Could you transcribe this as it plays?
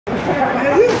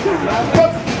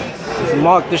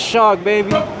Mark the Shark,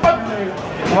 baby.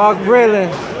 Mark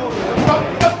Breland.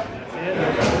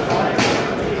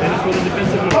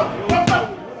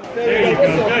 There you go.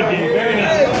 Good, dude. Very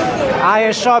nice.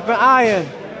 Iron sharpen iron.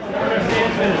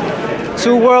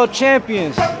 2 world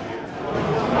champions.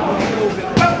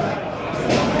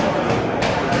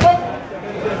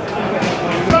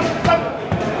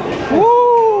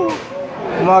 Woo!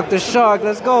 Mark the Shark,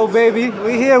 let's go, baby.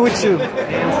 We here with you.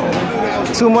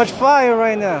 Too much fire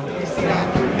right now.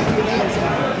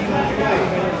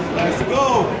 Let's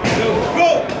go.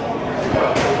 Go.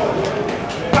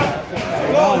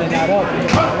 On and not up.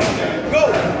 Go.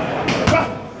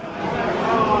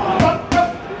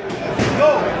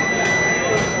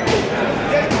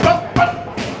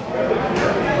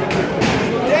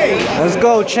 Let's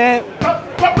go, champ.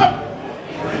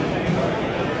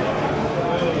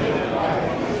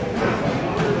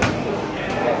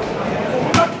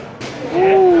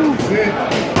 Woo.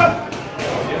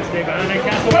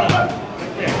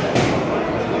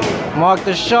 Mark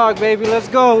the Shark, baby. Let's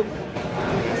go.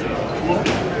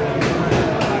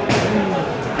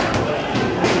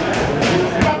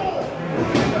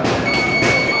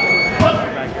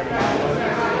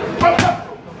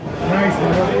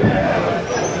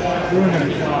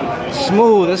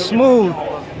 Smooth, that's smooth.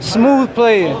 Smooth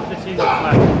player.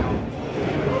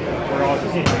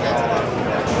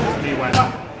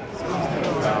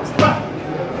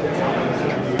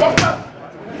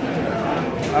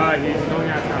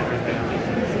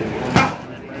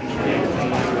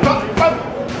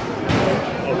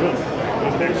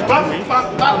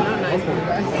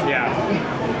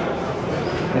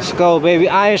 Let's go, baby.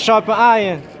 Iron sharpen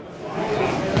iron.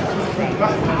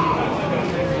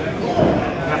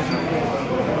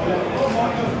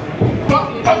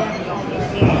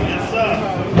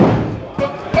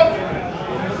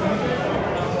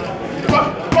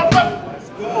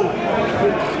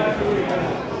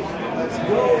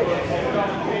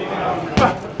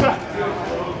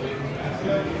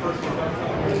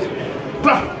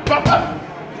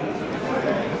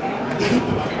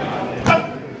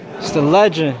 It's the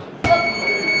legend.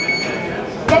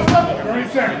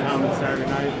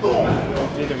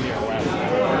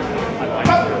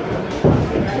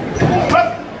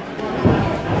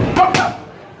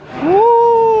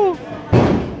 Woo!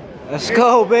 Let's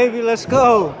go, baby. Let's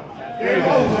go.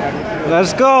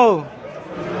 Let's go.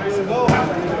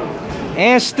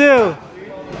 And still.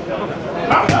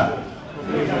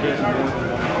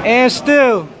 And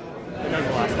still.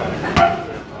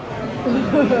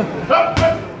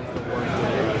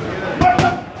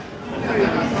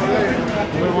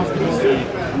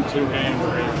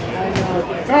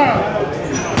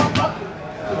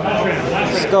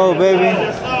 Let's go, baby.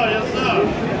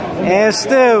 And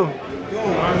still.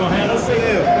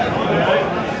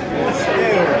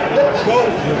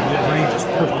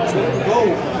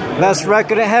 Best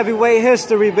record in heavyweight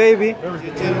history, baby.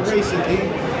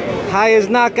 Highest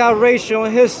knockout ratio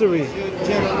in history.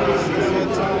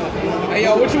 Hey,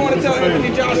 yo, what you want to tell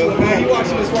Anthony Joshua, man? He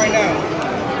watching this right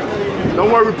now.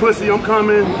 Don't worry, pussy, I'm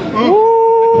coming.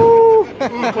 Woo!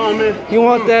 I'm coming. You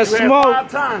want that You had smoke?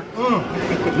 5 times.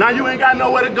 Now you ain't got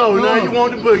nowhere to go. Now you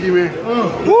want the boogie, man. You Woo!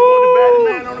 want the baddest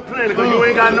man on the planet because you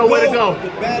ain't got nowhere to go.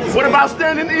 What about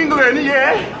standing in England?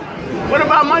 Yeah. What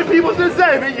about my people's in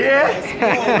Xavier?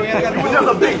 Yeah. You was just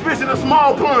a big fish in a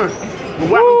small pond. But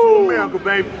welcome to America,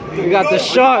 baby. You got the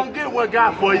shark. You gonna get what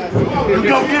God for you. You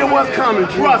gonna get what's coming.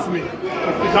 Trust me.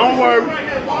 Don't worry.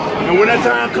 And when that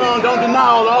time comes, don't deny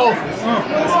all the offers.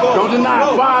 Don't deny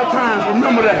it 5 times.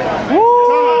 Remember that.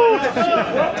 Woo!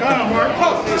 Time, Mark.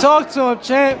 Talk to him,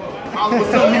 champ.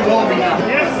 What's up, you want me now?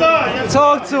 Yes, sir. Yes,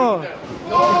 Talk to him.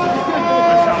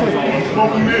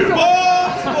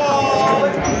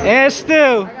 And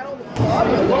still. Go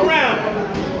around.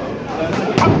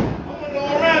 Go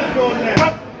around and go now.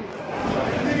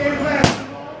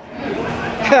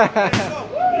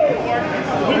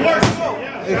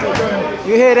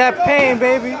 You hear that pain,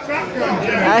 baby?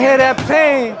 I hear that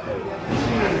pain.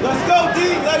 Let's go, D.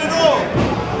 Let it all.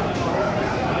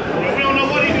 We don't know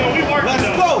what he's doing. We working. Let's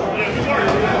go. Yeah, we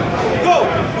working. Go.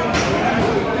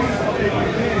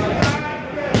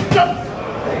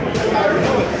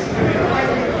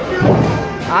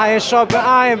 Iron sharpen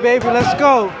iron, baby. Let's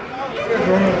go.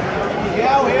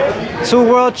 2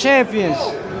 world champions.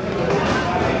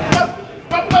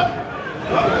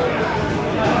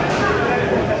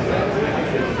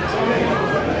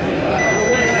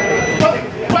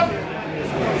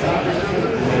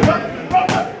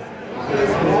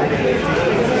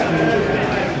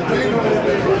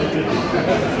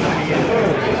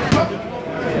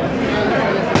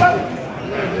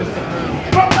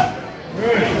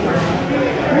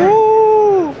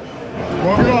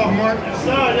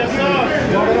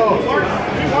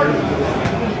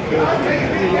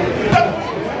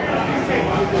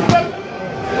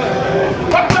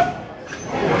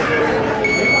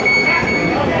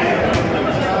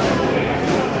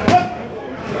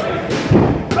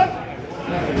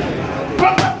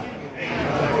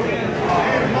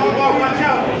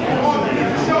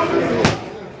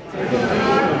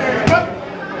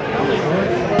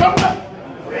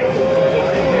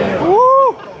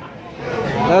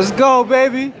 Let's go,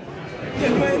 baby.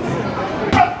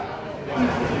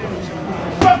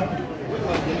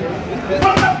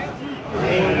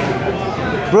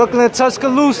 Brooklyn,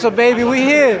 Tuscaloosa, baby, we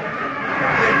here.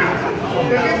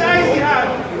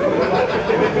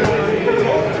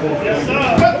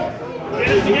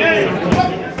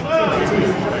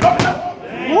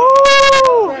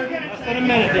 Woo!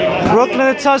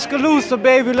 Brooklyn, Tuscaloosa,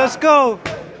 baby, let's go.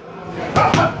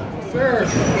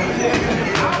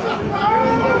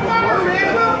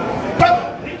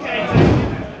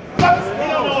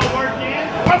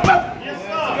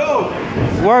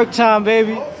 Work time,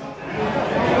 baby.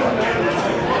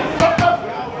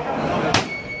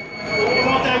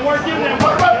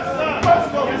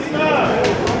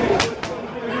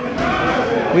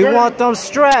 We want them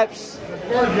straps.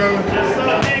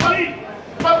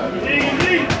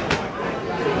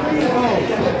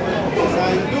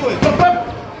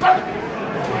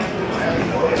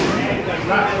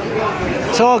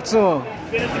 Talk to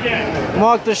him.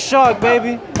 Mark the shark,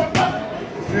 baby.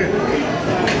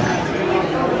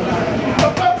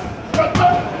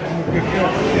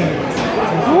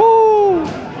 Woo!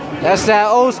 That's that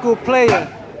old school player.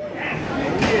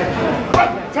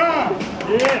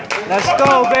 Let's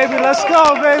go, baby. Let's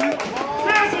go, baby.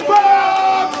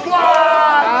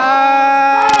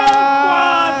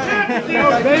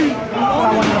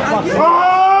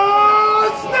 Oh,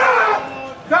 snap!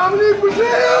 Dominique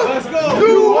Brazil! Let's go!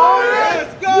 You want it?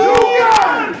 Let's go! You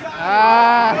got it!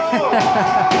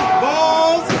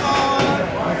 Balls on!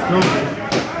 Let's go!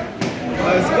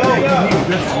 Let's go!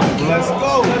 Let's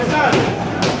go!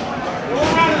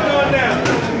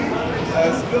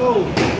 Let's go!